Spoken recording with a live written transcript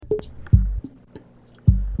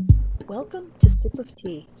Welcome to Sip of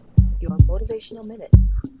Tea, your motivational minute,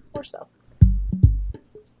 or so.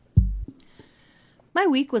 My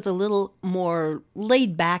week was a little more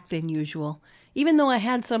laid back than usual, even though I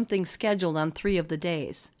had something scheduled on 3 of the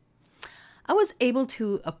days. I was able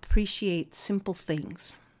to appreciate simple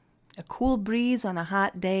things. A cool breeze on a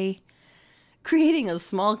hot day, creating a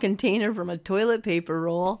small container from a toilet paper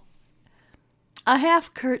roll, a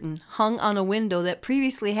half curtain hung on a window that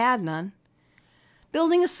previously had none,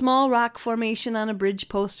 building a small rock formation on a bridge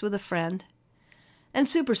post with a friend, and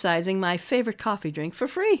supersizing my favorite coffee drink for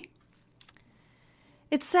free.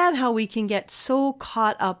 It's sad how we can get so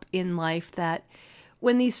caught up in life that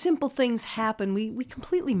when these simple things happen, we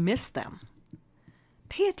completely miss them.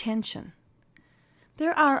 Pay attention.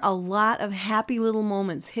 There are a lot of happy little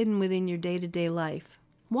moments hidden within your day-to-day life.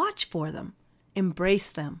 Watch for them. Embrace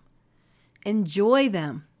them. Enjoy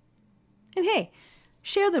them. And hey,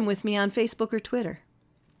 share them with me on Facebook or Twitter.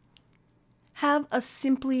 Have a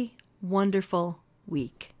simply wonderful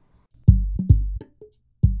week.